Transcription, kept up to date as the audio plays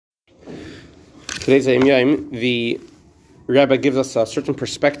Today's Ayim Yom, the Rebbe gives us a certain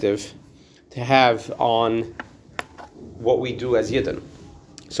perspective to have on what we do as Yidden.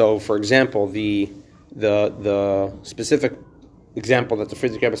 So, for example, the specific example that the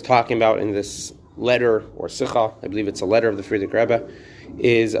Friedrich Rebbe is talking about in this letter or Sikha, I believe it's a letter of the Friedrich Rebbe,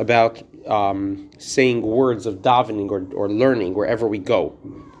 is about saying words of davening or learning wherever we go.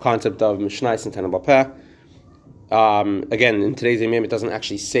 Concept of Mishnais and Tana Balpeh. Again, in today's Imam, it doesn't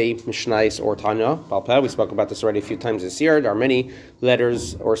actually say Mishnais or Tanya Balpeh. We spoke about this already a few times this year. There are many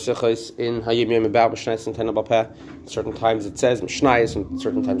letters or Sichos in Hayim Yom about Mishnais and Tanya Balpeh. Certain times it says Mishnais, and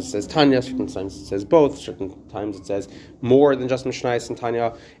certain times it says Tanya, certain times it says both, certain times it says more than just Mishnais and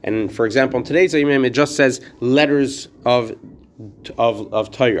Tanya. And for example, in today's Imam, it just says letters of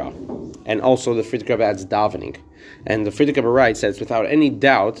Torah. And also the Friedrich Rebbe adds davening. And the Friedrich Rebbe writes that it's without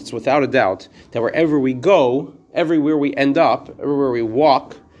a doubt, that wherever we go, everywhere we end up, everywhere we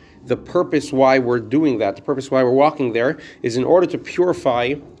walk, the purpose why we're doing that, the purpose why we're walking there, is in order to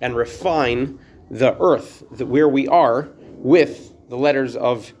purify and refine the earth, where we are, with the letters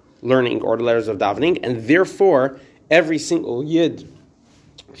of learning or the letters of davening, and therefore every single yid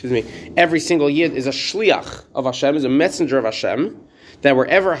is a shliach of Hashem, is a messenger of Hashem, that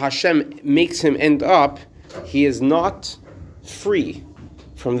wherever Hashem makes him end up, he is not free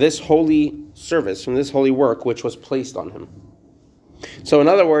from this holy service, from this holy work which was placed on him. So in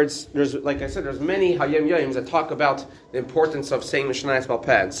other words, there's many Hayom Yoms that talk about the importance of saying Mishnayos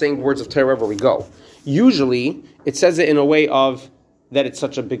Balpeh and saying words of Torah wherever we go. Usually, it says it in a way of that it's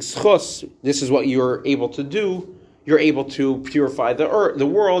such a big schus. This is what you're able to do. You're able to purify the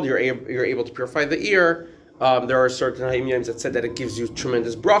world. You're able to purify the ear. There are certain Hayom Yoms that said that it gives you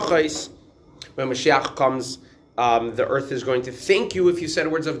tremendous brachos. When Mashiach comes, the earth is going to thank you if you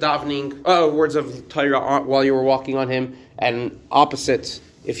said words of davening, words of Torah while you were walking on him, and opposite,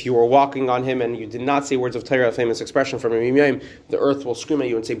 if you were walking on him and you did not say words of Torah, a famous expression from Hayim Yom, the earth will scream at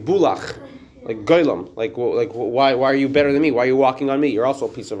you and say bulach, like goylem, like why are you better than me? Why are you walking on me? You're also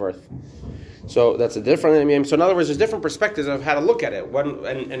a piece of earth. So that's a different Hayim Yom. So in other words, there's different perspectives of how to look at it.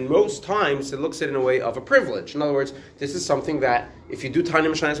 And most times it looks at it in a way of a privilege. In other words, this is something that if you do Tanya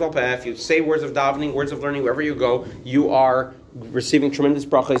Mishnayos Balpeh, if you say words of davening, words of learning, wherever you go, you are receiving tremendous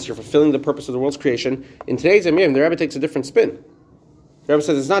brachos. You're fulfilling the purpose of the world's creation. In today's Hayim Yom, the Rebbe takes a different spin. The Rebbe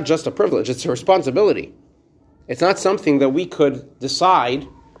says it's not just a privilege; it's a responsibility. It's not something that we could decide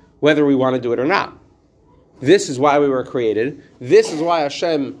whether we want to do it or not. This is why we were created. This is why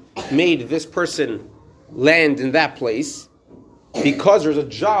Hashem made this person land in that place, because there's a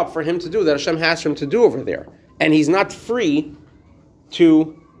job for him to do that Hashem has for him to do over there. And he's not free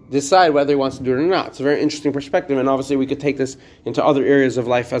to decide whether he wants to do it or not. It's a very interesting perspective, and obviously we could take this into other areas of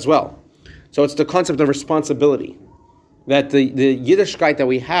life as well. So it's the concept of responsibility. That the Yiddishkeit that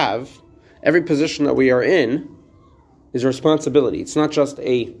we have, every position that we are in, is a responsibility. It's not just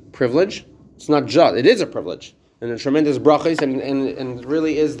a privilege. It is a privilege and a tremendous brachos, and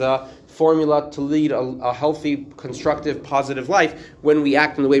really is the formula to lead a healthy, constructive, positive life when we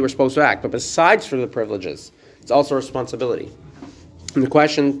act in the way we're supposed to act. But besides for the privileges, it's also a responsibility. And the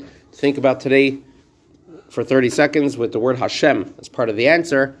question to think about today for 30 seconds with the word Hashem as part of the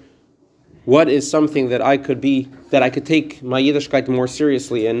answer: what is something that I could take my Yiddishkeit more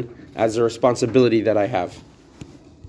seriously in as a responsibility that I have?